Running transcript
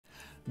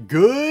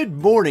Good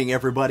morning,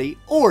 everybody.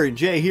 Orange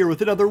J here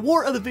with another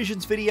War of the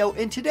Visions video,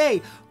 and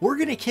today we're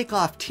going to kick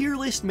off tier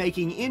list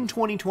making in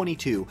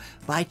 2022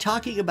 by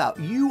talking about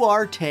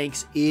UR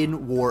tanks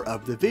in War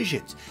of the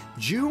Visions.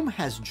 Joom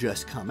has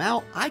just come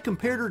out. I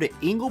compared her to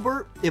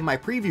Engelbert in my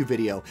preview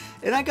video,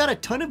 and I got a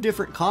ton of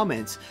different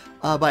comments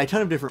by a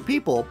ton of different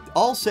people,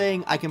 all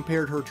saying I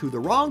compared her to the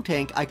wrong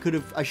tank. I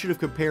should have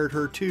compared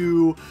her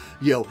to,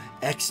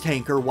 X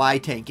tank or Y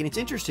tank. And it's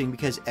interesting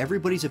because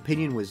everybody's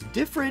opinion was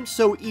different,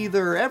 so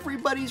either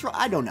everybody's wrong,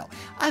 I don't know.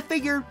 I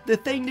figure the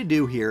thing to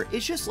do here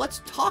is just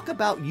let's talk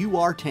about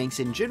UR tanks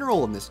in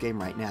general in this game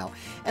right now.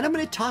 And I'm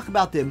going to talk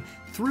about them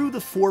through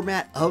the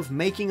format of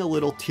making a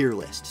little tier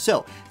list.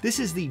 So this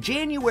is the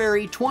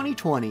January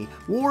 2020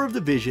 War of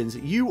the Visions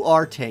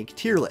UR tank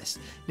tier list.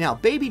 Now,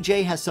 Baby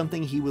J has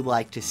something he would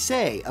like to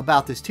say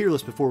about this tier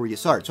list before we get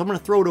started. So I'm going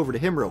to throw it over to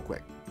him real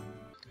quick.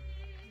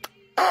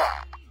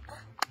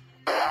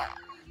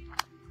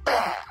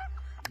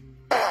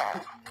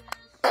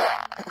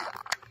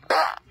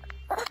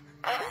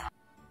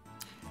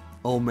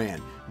 Oh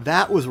man,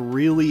 that was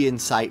really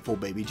insightful,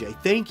 Baby J.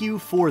 Thank you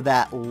for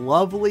that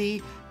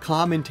lovely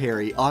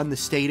commentary on the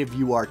state of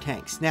UR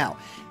tanks. Now,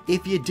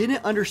 if you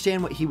didn't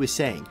understand what he was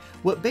saying,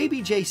 what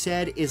Baby J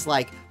said is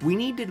like, we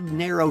need to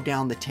narrow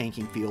down the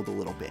tanking field a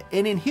little bit.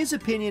 And in his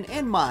opinion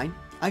and mine,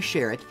 I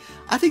share it,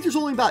 I think there's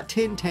only about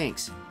 10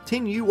 tanks.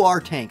 10 UR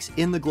tanks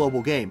in the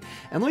global game.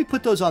 And let me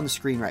put those on the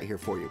screen right here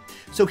for you.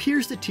 So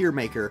here's the tier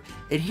maker,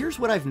 and here's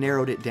what I've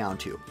narrowed it down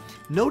to.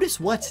 Notice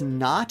what's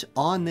not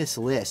on this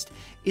list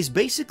is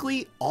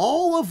basically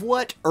all of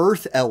what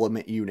Earth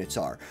element units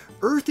are.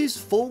 Earth is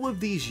full of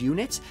these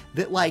units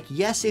that, like,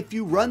 yes, if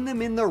you run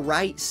them in the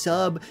right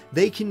sub,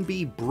 they can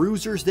be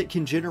bruisers that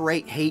can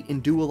generate hate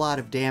and do a lot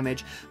of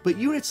damage. But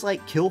units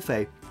like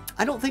Killfay,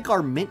 I don't think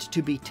are meant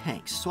to be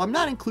tanks, so I'm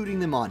not including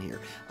them on here.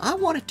 I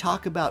want to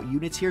talk about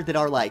units here that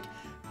are like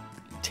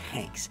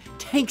tanks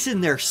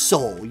in their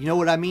soul, you know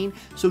what I mean?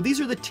 So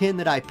these are the 10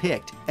 that I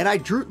picked, and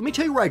let me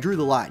tell you where I drew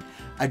the line.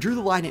 I drew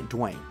the line at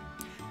Duane.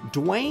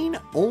 Duane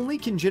only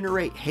can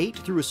generate hate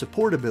through a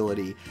support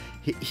ability.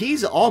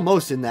 He's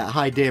almost in that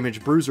high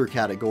damage bruiser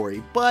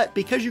category, but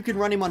because you can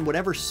run him on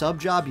whatever sub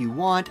job you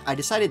want, I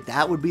decided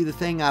that would be the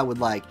thing I would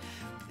like.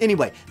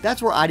 Anyway,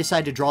 that's where I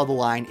decided to draw the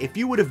line. If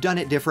you would have done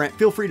it different,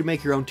 feel free to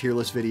make your own tier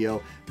list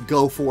video.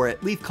 Go for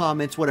it. Leave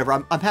comments, whatever.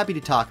 I'm happy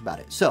to talk about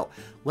it. So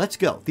let's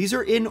go. These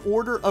are in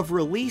order of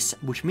release,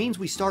 which means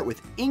we start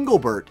with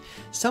Engelbert,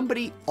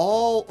 somebody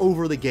all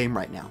over the game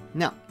right now.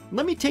 Now,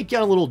 let me take you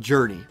on a little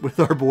journey with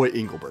our boy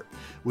Engelbert.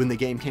 When the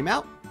game came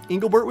out,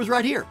 Engelbert was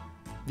right here.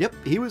 Yep,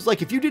 he was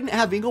like, if you didn't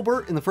have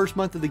Engelbert in the first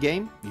month of the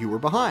game, you were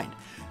behind.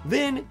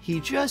 Then he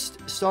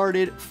just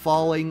started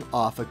falling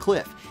off a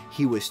cliff.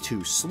 He was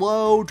too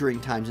slow during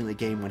times in the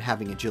game when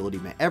having agility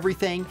meant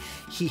everything.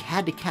 He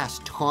had to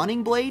cast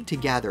Taunting Blade to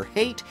gather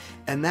hate,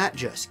 and that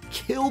just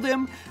killed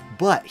him.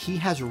 But he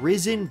has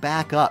risen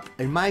back up.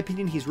 In my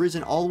opinion, he's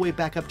risen all the way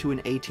back up to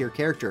an A tier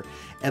character.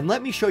 And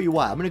let me show you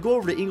why. I'm going to go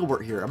over to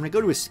Engelbert here. I'm going to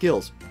go to his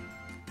skills.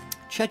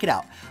 Check it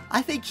out.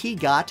 I think he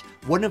got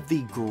one of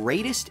the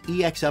greatest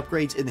EX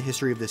upgrades in the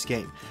history of this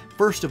game.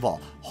 First of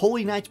all,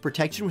 Holy Knight's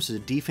Protection, which is a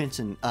defense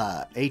and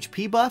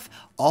HP buff,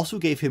 also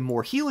gave him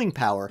more healing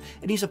power,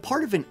 and he's a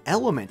part of an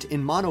element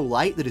in Mono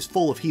Light that is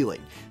full of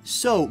healing.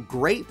 So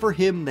great for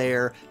him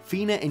there.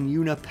 Fina and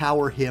Yuna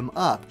power him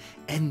up.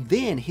 And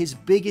then his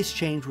biggest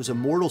change was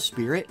Immortal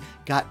Spirit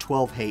got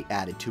 12 hate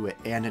added to it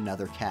and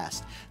another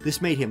cast.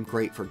 This made him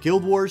great for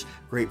Guild Wars,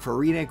 great for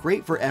Arena,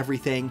 great for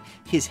everything.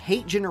 His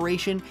hate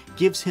generation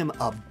gives him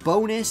a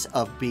bonus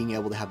of being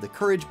able to have the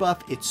courage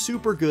buff. It's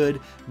super good.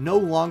 No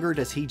longer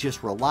does he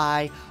just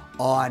rely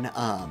on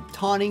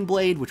Taunting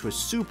Blade, which was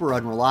super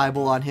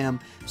unreliable on him.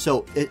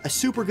 So a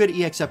super good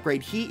EX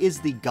upgrade. He is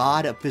the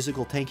god of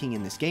physical tanking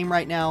in this game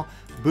right now.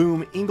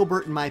 Boom,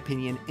 Engelbert, in my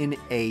opinion, an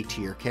A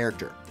tier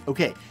character.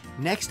 Okay,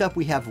 next up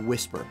we have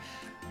Whisper.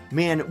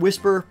 Man,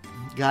 Whisper,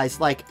 guys,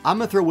 like, I'm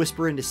going to throw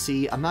Whisper into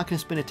C. I'm not going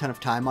to spend a ton of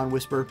time on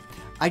Whisper.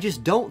 I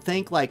just don't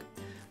think, like,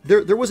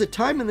 there was a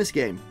time in this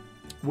game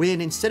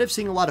when instead of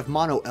seeing a lot of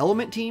mono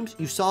element teams,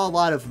 you saw a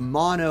lot of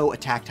mono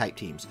attack type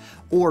teams,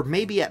 or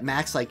maybe at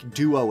max like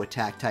duo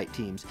attack type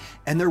teams.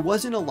 And there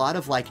wasn't a lot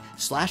of like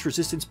slash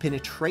resistance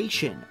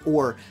penetration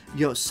or,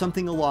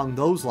 something along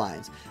those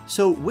lines.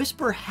 So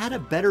Whisper had a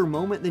better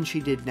moment than she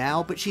did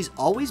now, but she's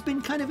always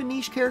been kind of a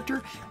niche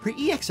character. Her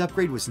EX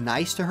upgrade was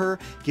nice to her,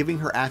 giving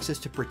her access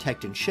to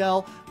protect and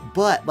shell.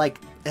 But like,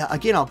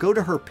 again, I'll go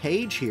to her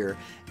page here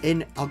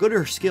and I'll go to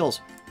her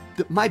skills.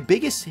 My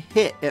biggest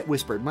hit at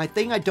Whisper, my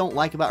thing I don't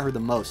like about her the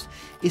most,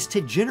 is to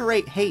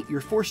generate hate.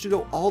 You're forced to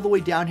go all the way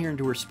down here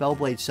into her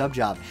Spellblade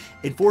subjob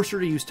and force her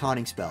to use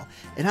Taunting Spell.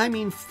 And I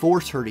mean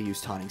force her to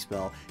use Taunting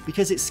Spell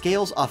because it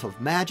scales off of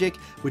magic,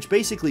 which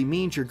basically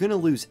means you're going to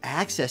lose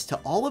access to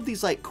all of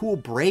these like cool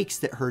breaks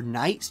that her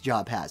Knight's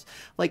job has.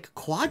 Like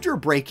Quadra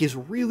Break is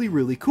really,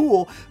 really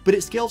cool, but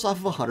it scales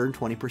off of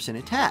 120%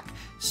 attack.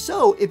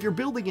 So if you're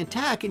building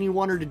attack and you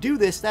want her to do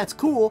this, that's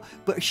cool,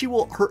 but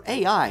her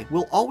AI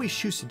will always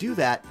choose to do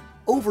that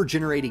over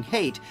generating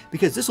hate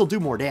because this will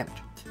do more damage.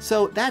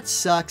 So that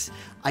sucks.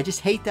 I just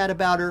hate that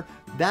about her.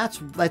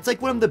 That's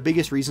like one of the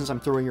biggest reasons I'm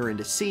throwing her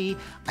into C.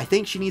 I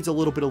think she needs a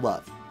little bit of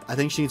love.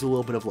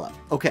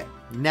 Okay,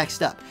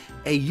 next up,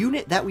 a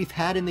unit that we've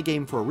had in the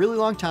game for a really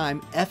long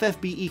time,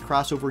 FFBE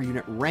crossover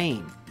unit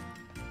Rain.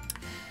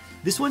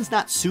 This one's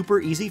not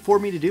super easy for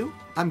me to do.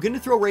 I'm going to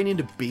throw Rain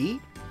into B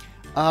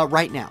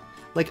right now.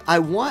 Like, I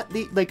want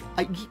the, like,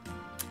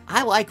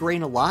 I like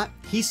Rain a lot.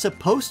 He's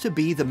supposed to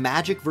be the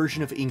magic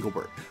version of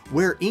Engelbert,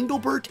 where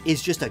Engelbert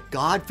is just a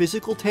god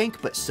physical tank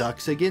but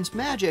sucks against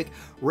magic.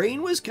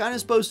 Rain was kind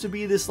of supposed to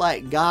be this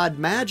like god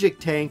magic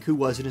tank who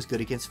wasn't as good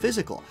against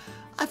physical.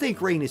 I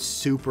think Rain is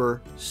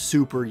super,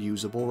 super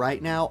usable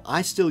right now.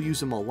 I still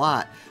use him a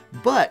lot,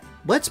 but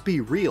let's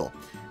be real.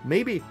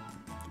 Maybe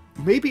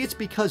it's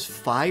because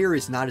fire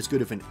is not as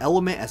good of an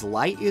element as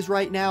light is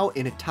right now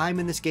in a time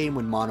in this game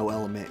when mono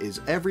element is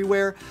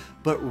everywhere,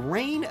 but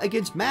Rain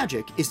against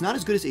magic is not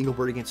as good as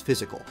Engelbert against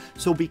physical.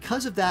 So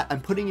because of that,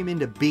 I'm putting him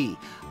into B.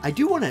 I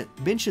do want to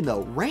mention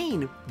though,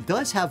 Rain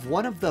does have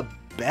one of the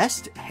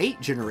best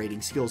hate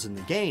generating skills in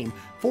the game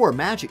for a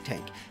magic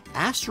tank.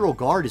 Astral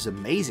Guard is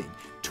amazing.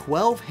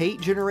 12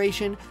 hate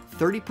generation,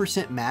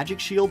 30% magic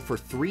shield for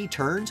 3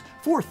 turns.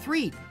 For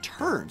 3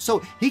 turns.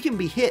 So he can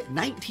be hit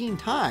 19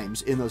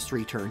 times in those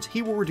 3 turns.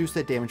 He will reduce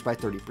that damage by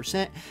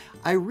 30%.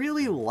 I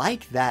really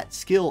like that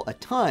skill a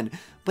ton,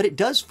 but it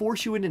does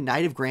force you into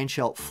Knight of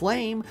Grandshelt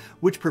Flame,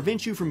 which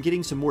prevents you from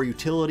getting some more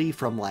utility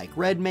from like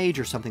Red Mage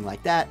or something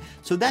like that.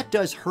 So that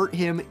does hurt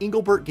him.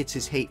 Engelbert gets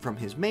his hate from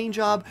his main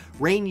job.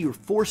 Rain, you're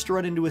forced to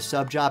run into a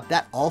sub job.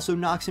 That also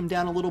knocks him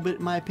down a little bit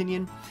in my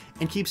opinion,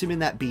 and keeps him in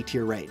that B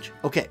tier range.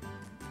 Okay,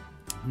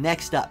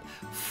 next up,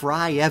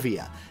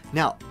 Fryevia.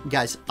 Now,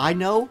 guys, I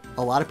know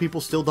a lot of people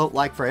still don't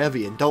like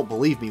Fryevia and don't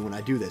believe me when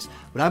I do this,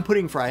 but I'm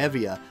putting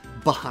Fryevia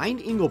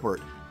behind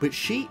Engelbert, but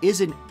she is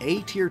an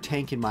A tier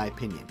tank in my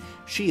opinion.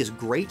 She is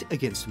great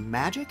against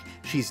magic,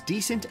 she's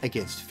decent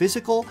against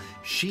physical,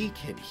 she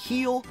can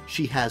heal,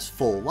 she has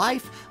full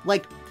life.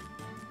 Like,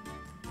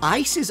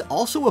 ice is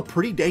also a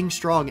pretty dang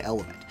strong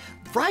element.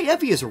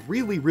 Fryevia is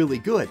really, really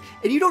good,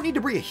 and you don't need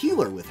to bring a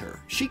healer with her.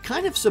 She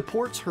kind of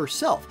supports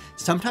herself.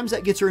 Sometimes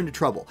that gets her into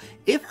trouble.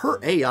 If her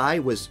AI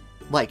was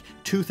like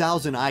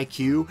 2000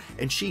 IQ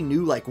and she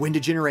knew like when to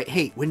generate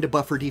hate, when to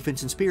buffer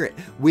defense and spirit,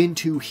 when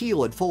to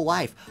heal and full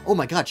life, oh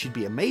my god, she'd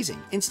be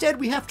amazing. Instead,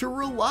 we have to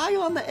rely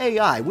on the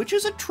AI, which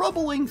is a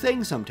troubling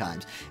thing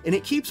sometimes, and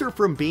it keeps her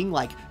from being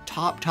like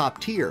top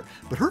tier,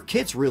 but her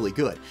kit's really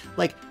good.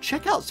 Like,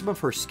 check out some of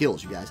her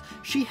skills, you guys.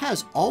 She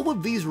has all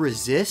of these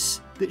resists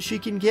that she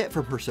can get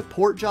from her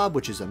support job,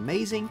 which is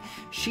amazing.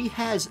 She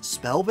has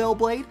Spell Veil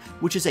Blade,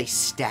 which is a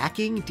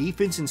stacking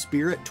defense and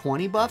spirit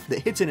 20 buff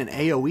that hits in an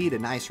AoE at a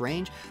nice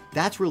range.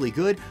 That's really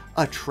good.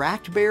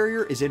 Attract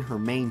Barrier is in her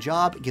main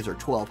job. It gives her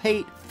 12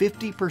 hate,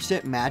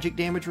 50% magic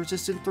damage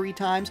resistant 3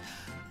 times.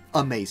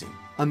 Amazing.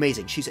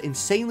 Amazing. She's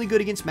insanely good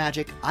against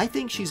magic. I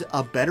think she's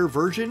a better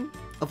version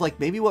of like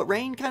maybe what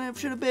Rain kind of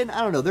should have been.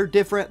 I don't know. They're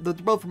different. They're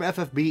both from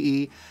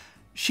FFBE.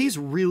 She's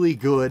really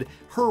good.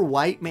 Her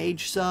White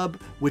Mage sub,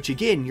 which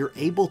again, you're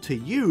able to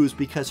use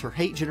because her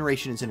hate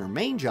generation is in her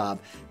main job.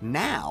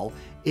 Now,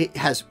 it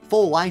has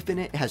full life in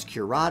it. It has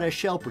Curata,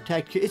 Shell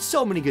Protect. It's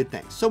so many good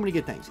things. So many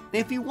good things. And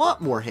if you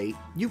want more hate,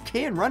 you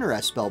can run her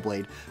as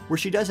Spellblade, where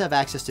she does have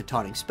access to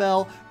Taunting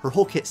Spell. Her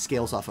whole kit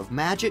scales off of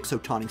magic, so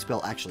Taunting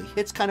Spell actually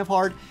hits kind of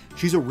hard.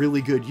 She's a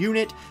really good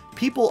unit.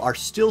 People are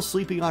still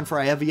sleeping on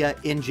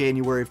Fryevia in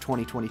January of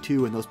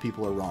 2022, and those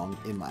people are wrong,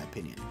 in my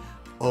opinion.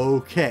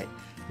 Okay.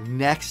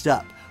 Next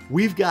up,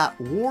 we've got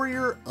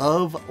Warrior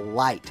of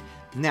Light.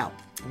 Now,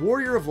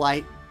 Warrior of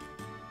Light,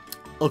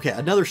 okay,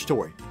 another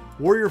story.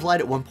 Warrior of Light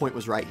at one point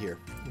was right here.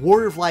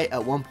 Warrior of Light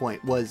at one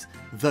point was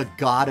the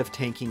god of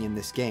tanking in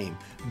this game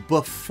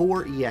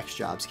before EX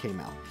jobs came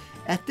out.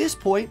 At this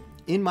point,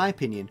 in my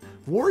opinion,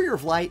 Warrior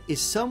of Light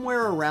is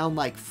somewhere around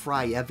like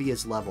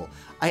Fryevia's level.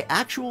 I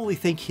actually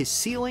think his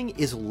ceiling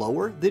is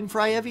lower than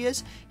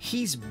Fryevia's.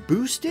 He's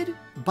boosted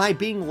by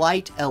being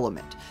light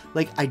element.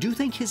 Like, I do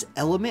think his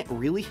element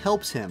really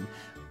helps him,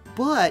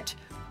 but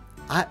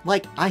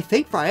I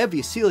think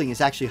Fryevia's ceiling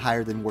is actually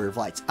higher than Warrior of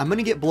Light's. I'm going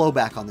to get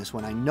blowback on this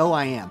one. I know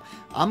I am.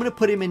 I'm going to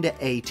put him into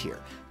A tier.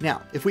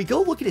 Now, if we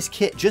go look at his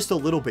kit just a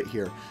little bit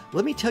here,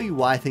 let me tell you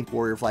why I think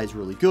Warrior of Light is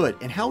really good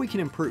and how we can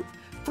improve.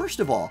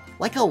 First of all,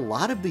 like a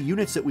lot of the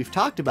units that we've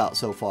talked about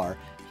so far,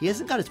 he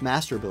hasn't got his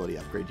master ability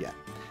upgrade yet.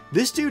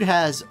 This dude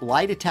has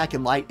light attack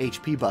and light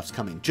HP buffs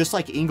coming, just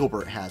like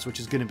Engelbert has, which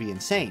is going to be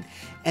insane.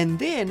 And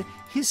then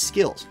his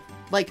skills.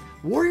 Like,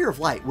 Warrior of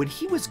Light, when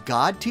he was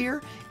God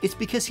tier, it's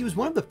because he was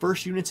one of the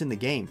first units in the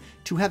game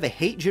to have a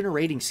hate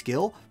generating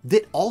skill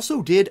that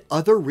also did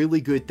other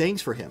really good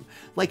things for him.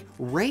 Like,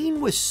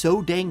 Rain was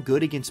so dang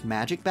good against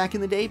magic back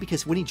in the day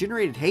because when he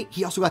generated hate,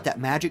 he also got that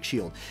magic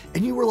shield.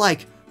 And you were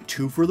like,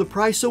 2 for the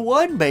price of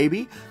 1,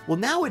 baby. Well,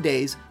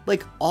 nowadays,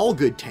 like, all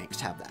good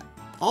tanks have that.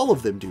 All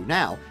of them do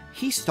now.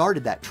 he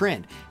started that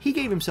trend. He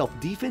gave himself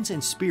defense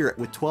and spirit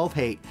with 12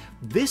 hate.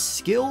 This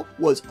skill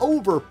was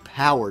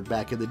overpowered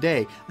back in the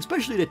day,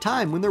 especially at a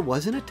time when there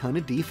wasn't a ton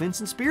of defense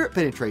and spirit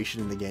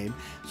penetration in the game,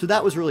 so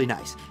that was really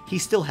nice. He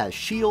still has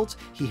shields,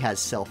 he has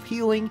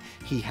self-healing,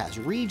 he has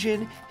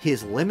regen,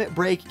 his limit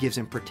break gives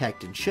him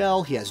protect and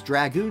shell, he has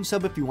dragoon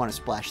sub if you want to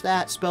splash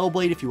that,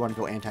 spellblade if you want to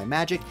go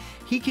anti-magic.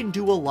 He can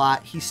do a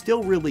lot, he's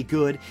still really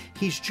good,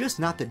 he's just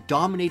not the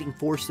dominating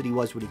force that he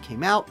was when he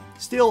came out.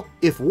 Still,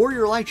 if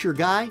Warrior Light's your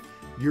guy,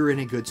 you're in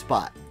a good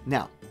spot.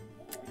 Now,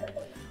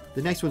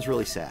 the next one's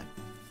really sad.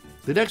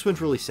 The next one's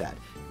really sad.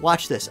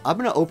 Watch this. I'm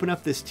going to open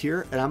up this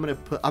tier and I'm going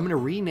to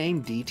rename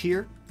D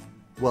tier.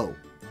 Whoa.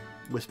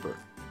 Whisper.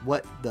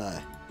 What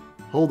the?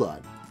 Hold on.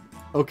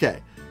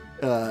 Okay.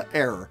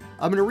 Error.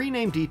 I'm going to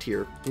rename D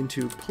tier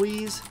into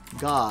please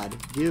God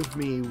give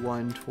me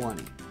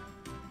 120.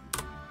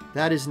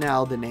 That is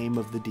now the name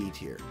of the D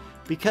tier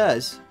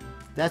because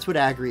that's what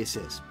Agrius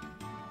is.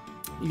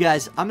 You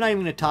guys, I'm not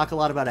even going to talk a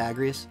lot about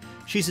Agrius.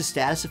 She's a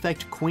status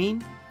effect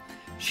queen.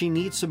 She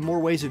needs some more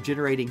ways of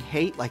generating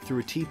hate, like through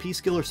a TP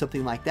skill or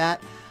something like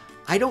that.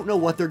 I don't know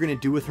what they're going to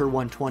do with her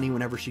 120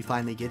 whenever she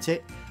finally gets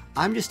it.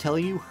 I'm just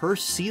telling you, her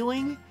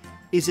ceiling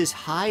is as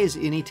high as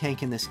any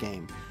tank in this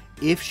game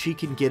if she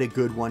can get a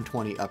good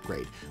 120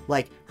 upgrade.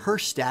 Like, her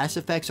status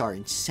effects are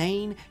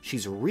insane.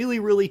 She's really,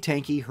 really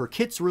tanky. Her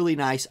kit's really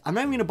nice. I'm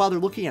not even going to bother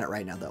looking at it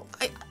right now, though.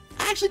 I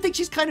actually think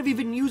she's kind of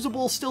even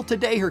usable still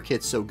today. Her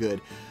kit's so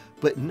good.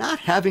 But not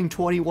having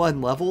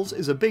 21 levels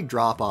is a big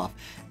drop off.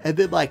 And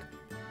then, like,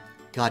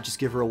 God, just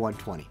give her a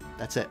 120.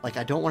 That's it. Like,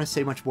 I don't want to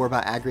say much more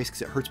about Agrius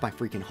because it hurts my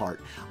freaking heart.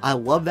 I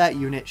love that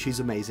unit.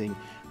 She's amazing.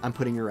 I'm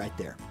putting her right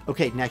there.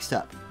 Okay, next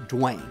up,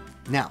 Duane.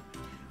 Now,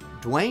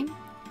 Duane,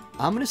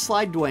 I'm going to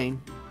slide Duane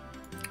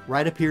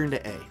right up here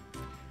into A.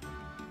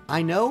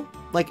 I know,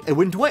 like,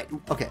 when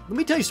Duane... Okay, let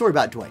me tell you a story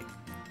about Duane.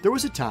 There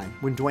was a time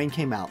when Duane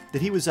came out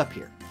that he was up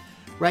here.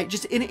 Right?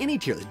 Just in any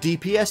tier list.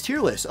 DPS tier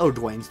list. Oh,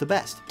 Duane's the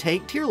best.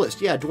 Tank tier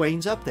list. Yeah,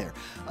 Duane's up there.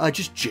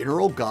 Just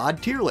general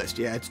god tier list.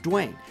 Yeah, it's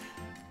Duane.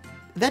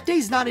 That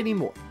day's not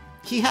anymore.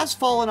 He has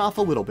fallen off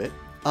a little bit.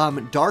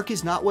 Dark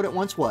is not what it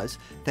once was.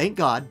 Thank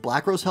God.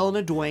 Black Rose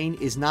Helena Duane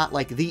is not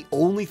like the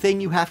only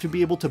thing you have to be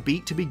able to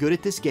beat to be good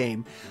at this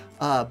game.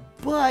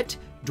 But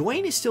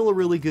Duane is still a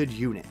really good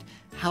unit.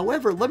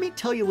 However, let me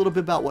tell you a little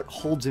bit about what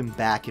holds him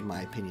back, in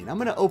my opinion. I'm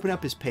going to open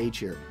up his page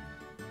here.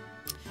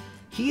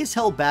 He is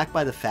held back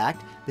by the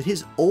fact that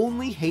his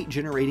only hate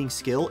generating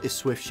skill is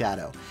Swift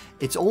Shadow.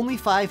 It's only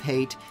 5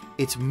 hate.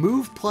 It's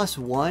move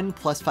 +1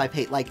 +5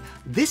 hate. Like,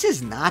 this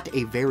is not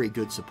a very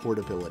good support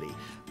ability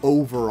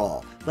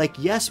overall. Like,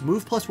 yes,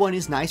 move +1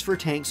 is nice for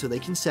tanks so they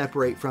can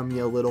separate from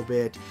you a little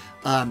bit.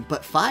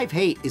 But 5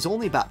 hate is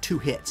only about 2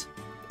 hits.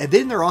 And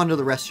then they're on to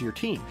the rest of your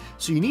team.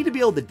 So you need to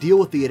be able to deal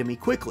with the enemy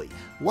quickly.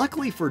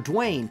 Luckily for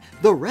Duane,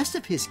 the rest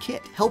of his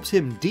kit helps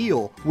him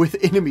deal with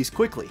enemies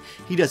quickly.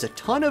 He does a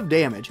ton of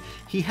damage.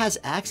 He has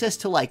access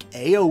to like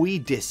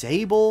AoE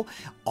disable,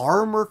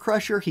 armor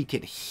crusher. He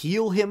can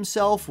heal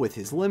himself with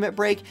his limit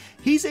break.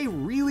 He's a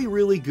really,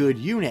 really good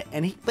unit.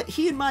 But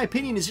he, in my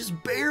opinion, is just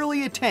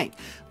barely a tank.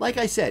 Like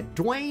I said,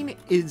 Duane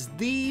is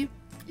the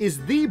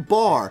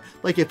bar.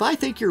 Like, if I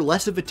think you're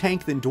less of a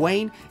tank than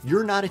Duane,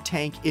 you're not a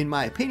tank in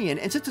my opinion.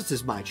 And since this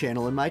is my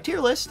channel and my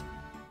tier list,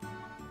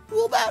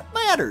 well, that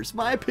matters.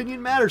 My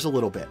opinion matters a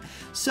little bit.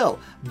 So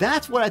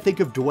that's what I think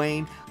of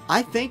Duane.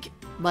 I think,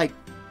 like,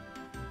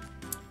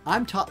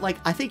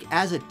 I think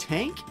as a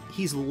tank,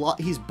 he's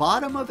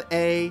bottom of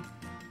A,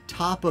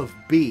 top of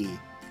B,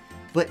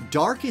 but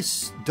Dark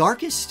is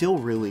still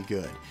really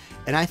good.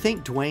 And I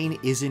think Duane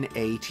is an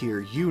A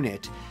tier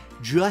unit.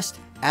 Just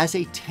as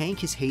a tank,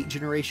 his hate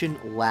generation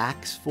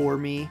lacks for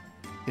me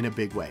in a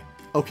big way.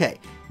 Okay,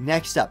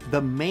 next up,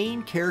 the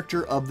main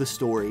character of the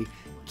story,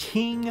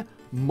 King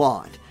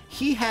Mont.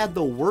 He had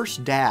the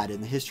worst dad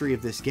in the history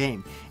of this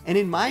game. And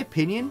in my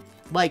opinion,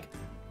 like,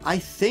 I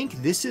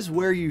think this is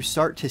where you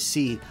start to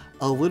see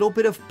a little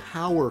bit of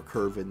power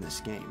curve in this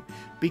game.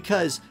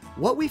 Because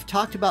what we've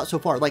talked about so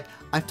far, like,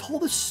 I've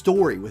told a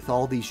story with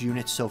all these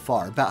units so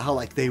far about how,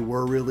 like, they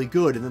were really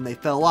good and then they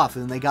fell off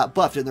and then they got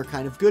buffed and they're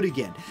kind of good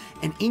again.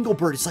 And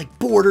Engelbert is like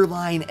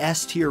borderline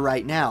S tier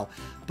right now.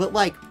 But,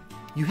 like,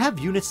 you have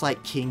units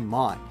like King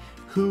Mont,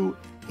 who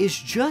is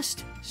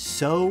just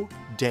so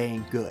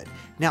dang good.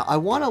 Now, I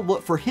want to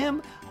look for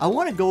him. I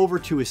want to go over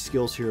to his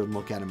skills here and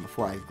look at him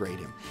before I grade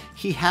him.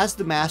 He has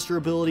the master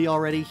ability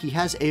already. He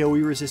has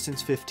AoE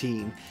resistance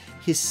 15.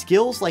 His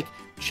skills, like,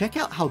 check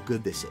out how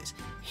good this is.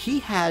 He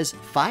has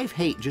 5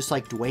 hate just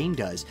like Duane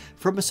does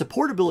from a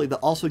support ability that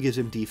also gives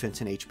him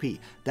defense and HP.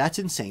 That's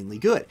insanely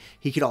good.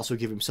 He could also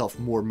give himself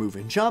more move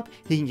and jump.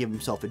 He can give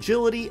himself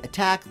agility,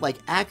 attack, like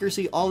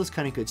accuracy, all this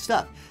kind of good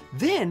stuff.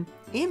 Then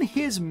in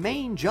his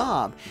main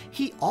job,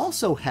 he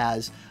also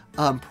has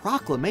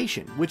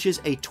Proclamation, which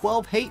is a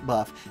 12 hate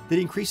buff that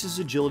increases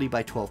agility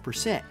by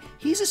 12%.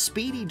 He's a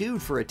speedy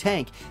dude for a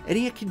tank, and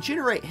he can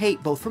generate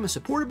hate both from a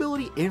support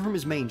ability and from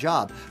his main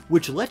job,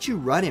 which lets you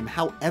run him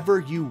however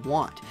you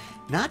want.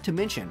 Not to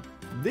mention,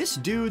 this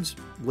dude's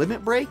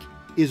limit break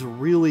is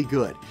really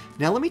good.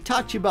 Now let me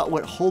talk to you about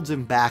what holds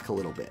him back a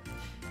little bit.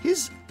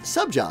 His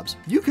sub-jobs,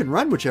 you can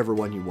run whichever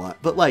one you want,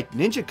 but like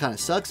Ninja kind of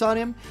sucks on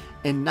him,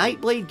 and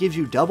Nightblade gives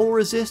you double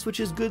resist, which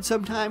is good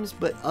sometimes,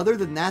 but other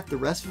than that, the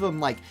rest of them,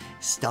 like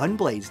Stun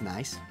Blade's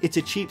nice. It's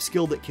a cheap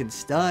skill that can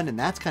stun, and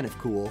that's kind of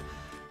cool.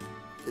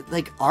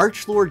 Like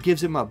Archlord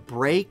gives him a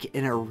break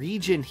and a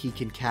regen he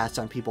can cast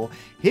on people.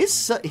 His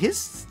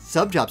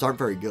sub-jobs aren't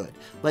very good.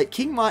 Like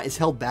King Mont is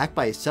held back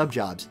by his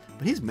sub-jobs,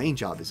 but his main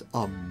job is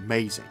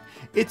amazing.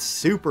 It's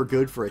super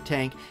good for a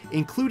tank,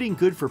 including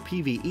good for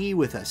PvE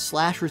with a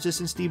slash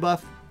resistance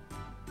debuff.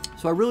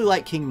 So I really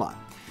like King Mont.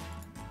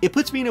 It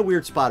puts me in a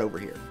weird spot over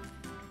here.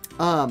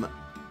 I'm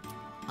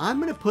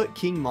gonna put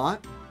King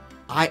Mont.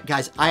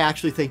 Guys, I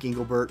actually think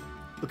Engelbert.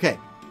 Okay,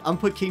 I'm gonna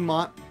put King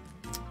Mont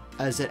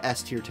as an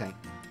S tier tank.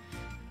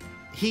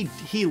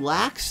 He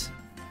lacks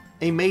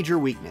a major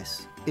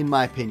weakness, in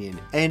my opinion.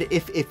 And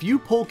if you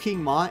pull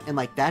King Mont and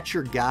like that's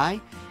your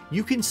guy,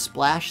 you can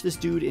splash this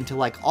dude into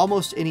like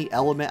almost any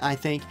element, I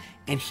think,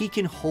 and he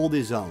can hold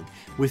his own.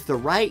 With the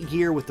right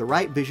gear, with the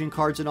right vision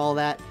cards and all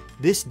that,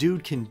 this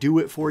dude can do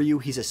it for you.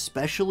 He's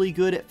especially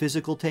good at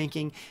physical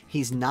tanking.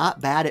 He's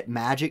not bad at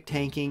magic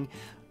tanking.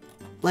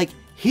 Like,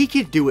 he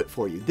can do it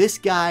for you. This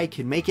guy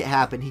can make it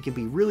happen. He can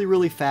be really,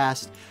 really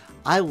fast.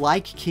 I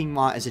like King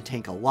Mont as a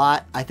tank a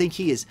lot. I think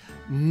he is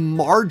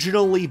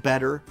marginally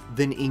better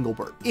than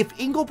Engelbert. If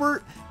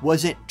Engelbert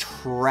wasn't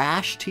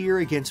trash tier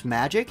against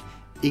magic,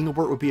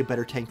 Engelbert would be a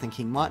better tank than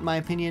King Mont, in my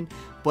opinion,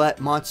 but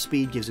Mont's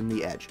speed gives him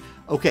the edge.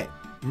 Okay,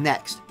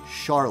 next,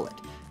 Charlotte.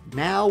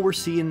 Now we're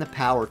seeing the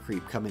power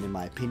creep coming, in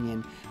my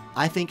opinion.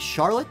 I think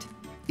Charlotte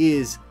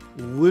is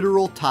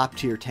literal top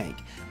tier tank.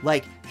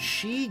 Like,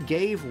 she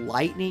gave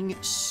Lightning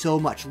so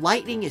much.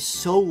 Lightning is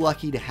so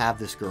lucky to have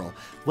this girl.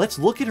 Let's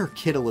look at her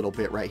kit a little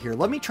bit right here.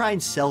 Let me try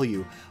and sell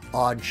you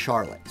on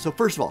Charlotte. So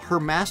first of all, her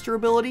master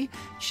ability,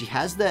 she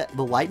has the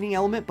lightning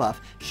element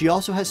buff. She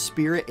also has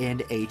spirit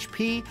and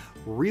HP.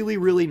 Really,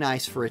 really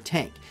nice for a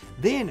tank.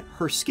 Then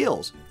her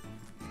skills.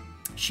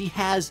 She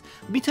has,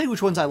 let me tell you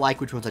which ones I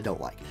like, which ones I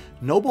don't like.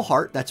 Noble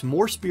Heart, that's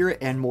more spirit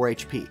and more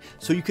HP.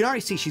 So you can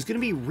already see she's going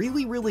to be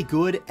really, really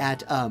good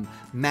at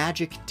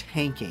magic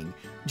tanking.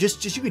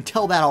 Just you can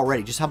tell that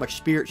already, just how much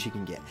spirit she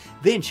can get.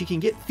 Then she can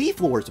get Thief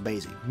Lore is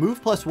amazing.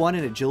 Move +1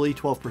 and agility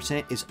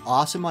 12% is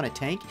awesome on a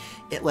tank.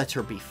 It lets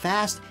her be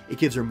fast. It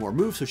gives her more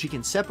moves so she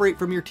can separate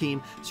from your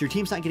team so your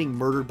team's not getting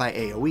murdered by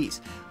AoEs.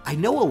 I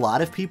know a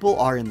lot of people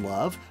are in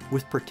love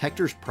with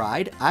Protector's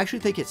Pride. I actually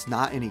think it's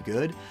not any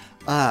good.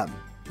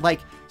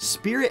 Like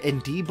spirit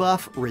and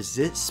defense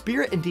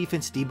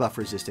debuff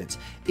resistance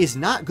is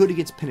not good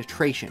against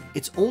penetration.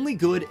 It's only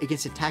good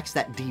against attacks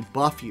that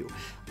debuff you.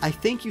 I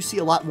think you see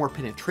a lot more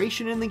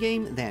penetration in the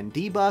game than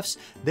debuffs.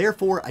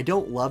 Therefore, I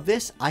don't love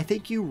this. I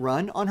think you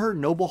run on her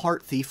Noble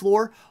Heart Thief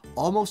Lore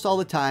almost all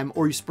the time,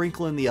 or you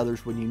sprinkle in the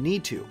others when you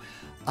need to.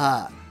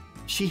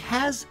 She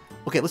has,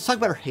 okay, let's talk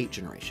about her hate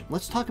generation.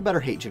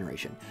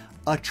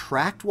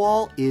 Attract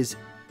Wall is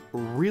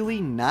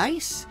really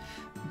nice.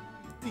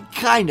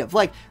 Kind of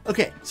like,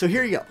 okay, so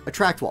here you go.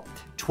 Attract Wall,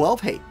 12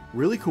 hate,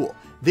 really cool.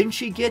 Then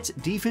she gets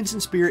defense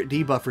and spirit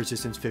debuff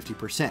resistance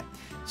 50%.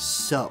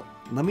 So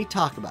let me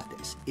talk about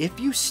this. If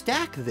you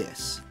stack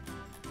this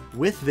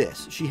with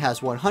this, she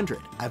has 100.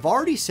 I've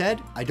already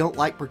said I don't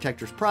like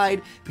Protector's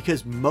Pride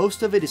because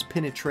most of it is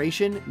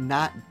penetration,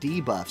 not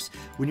debuffs.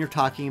 When you're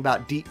talking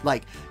about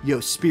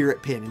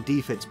spirit pin and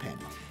defense pin.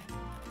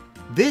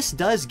 This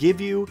does give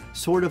you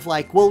sort of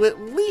like, well, at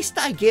least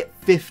I get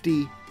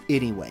 50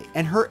 anyway,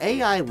 and her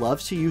AI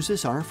loves to use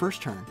this on her first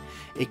turn.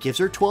 It gives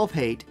her 12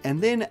 hate, and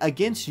then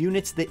against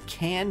units that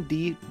can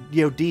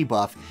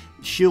debuff,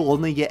 she'll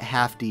only get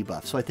half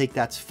debuff, so I think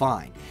that's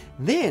fine.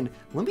 Then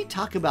let me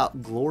talk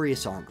about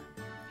Glorious Armor.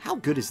 How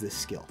good is this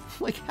skill?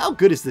 Like, how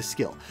good is this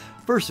skill?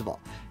 First of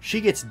all,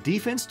 she gets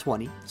defense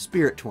 20,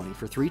 spirit 20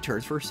 for 3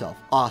 turns for herself.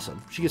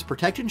 Awesome. She gets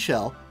protect and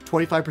shell,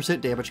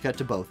 25% damage cut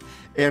to both,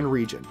 and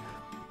regen.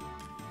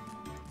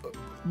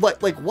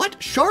 Like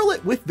what?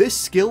 Charlotte with this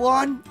skill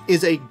on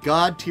is a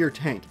god tier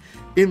tank.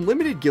 In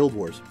Limited Guild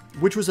Wars,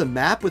 which was a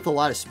map with a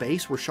lot of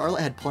space where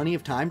Charlotte had plenty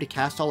of time to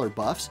cast all her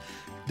buffs,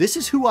 this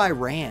is who I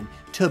ran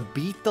to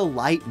beat the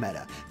light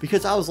meta.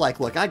 Because I was like,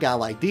 look, I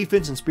got like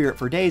defense and spirit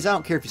for days. I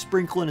don't care if you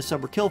sprinkle in a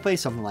sub or kill phase,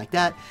 something like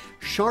that.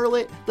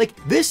 Charlotte, like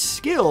this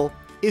skill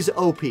is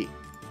OP.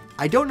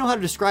 I don't know how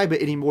to describe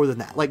it any more than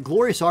that. Like,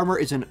 Glorious Armor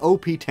is an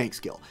OP tank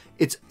skill.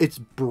 It's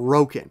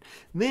broken.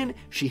 Then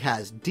she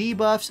has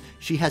debuffs.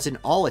 She has an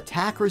all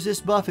attack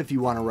resist buff if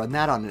you want to run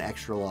that on an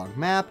extra long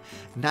map.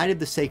 Knight of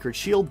the Sacred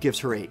Shield gives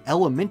her a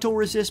elemental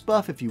resist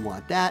buff if you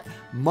want that.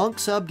 Monk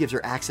sub gives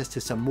her access to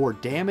some more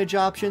damage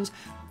options.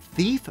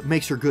 Thief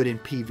makes her good in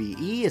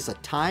PvE as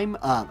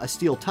a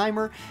steel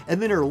timer. And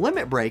then her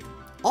limit break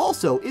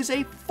also is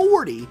a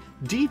 40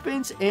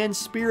 defense and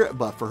spirit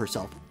buff for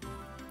herself.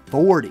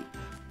 40.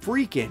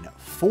 Freaking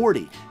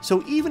 40.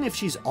 So even if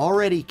she's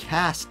already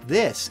cast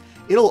this,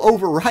 it'll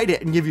override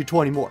it and give you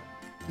 20 more.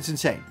 It's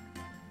insane.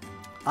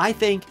 I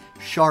think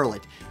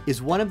Charlotte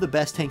is one of the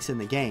best tanks in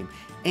the game.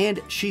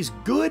 And she's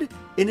good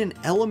in an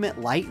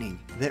element lightning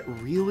that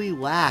really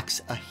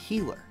lacks a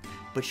healer,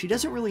 but she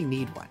doesn't really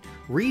need one.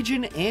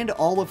 Regen and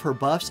all of her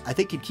buffs, I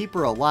think, can keep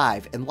her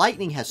alive, and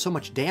lightning has so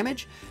much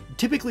damage.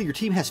 Typically, your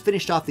team has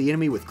finished off the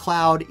enemy with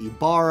Cloud,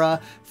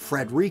 Ibarra,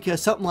 Frederica,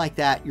 something like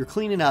that. You're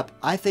cleaning up.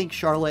 I think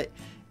Charlotte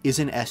is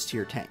an S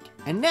tier tank.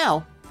 And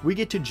now we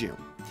get to June.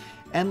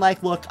 And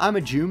like, look, I'm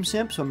a June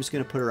simp, so I'm just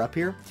going to put her up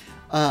here.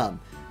 Now,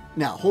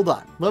 hold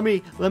on. Let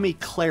me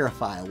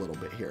clarify a little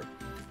bit here.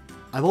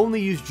 I've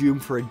only used June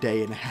for a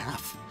day and a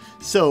half,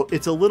 so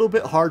it's a little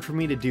bit hard for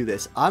me to do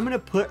this. I'm going to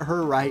put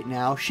her right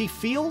now. She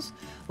feels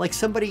like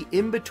somebody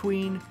in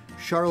between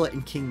Charlotte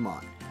and King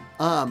Mont.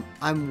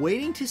 I'm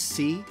waiting to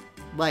see,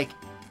 like,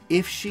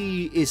 if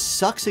she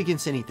sucks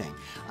against anything.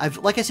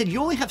 Like I said,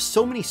 you only have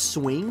so many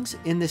swings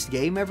in this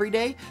game every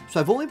day, so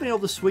I've only been able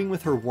to swing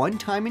with her one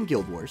time in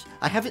Guild Wars.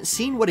 I haven't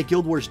seen what a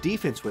Guild Wars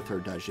defense with her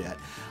does yet.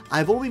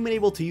 I've only been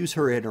able to use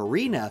her in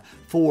Arena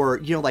for,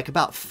 you know, like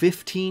about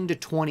 15 to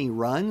 20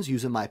 runs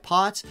using my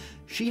pots.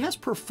 She has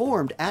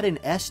performed at an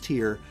S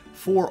tier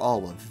for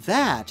all of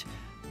that.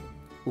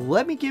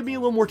 Let me give me a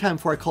little more time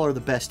before I call her the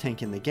best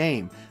tank in the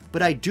game.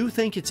 But I do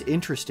think it's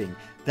interesting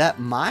that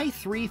my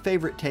 3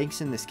 favorite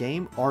tanks in this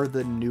game are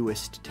the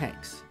newest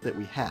tanks that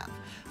we have.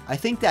 I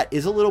think that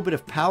is a little bit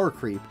of power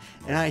creep,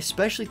 and I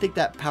especially think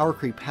that power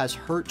creep has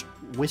hurt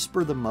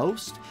Whisper the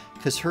most,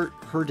 because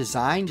her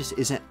design just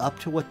isn't up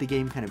to what the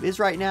game kind of is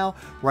right now,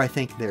 where I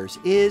think theirs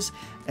is.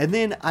 And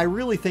then I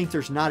really think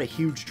there's not a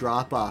huge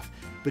drop-off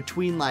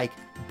between like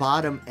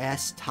bottom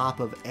S, top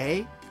of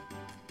A.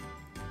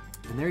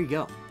 And there you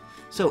go.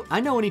 So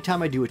I know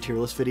anytime I do a tier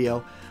list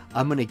video,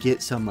 I'm gonna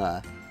get some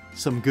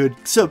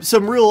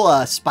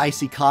real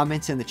spicy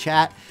comments in the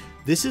chat.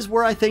 This is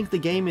where I think the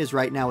game is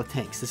right now with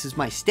tanks. This is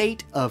my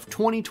state of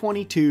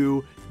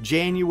 2022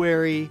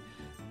 January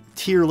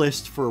tier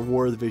list for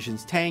War of the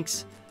Visions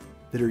tanks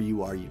that are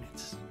UR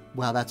units.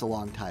 Wow, that's a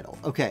long title.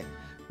 Okay,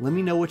 let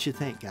me know what you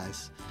think,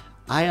 guys.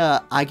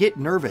 I get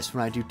nervous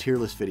when I do tier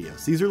list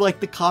videos. These are like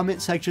the comment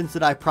sections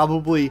that I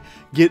probably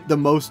get the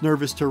most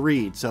nervous to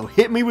read. So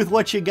hit me with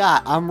what you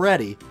got. I'm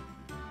ready.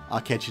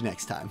 I'll catch you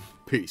next time.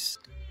 Peace.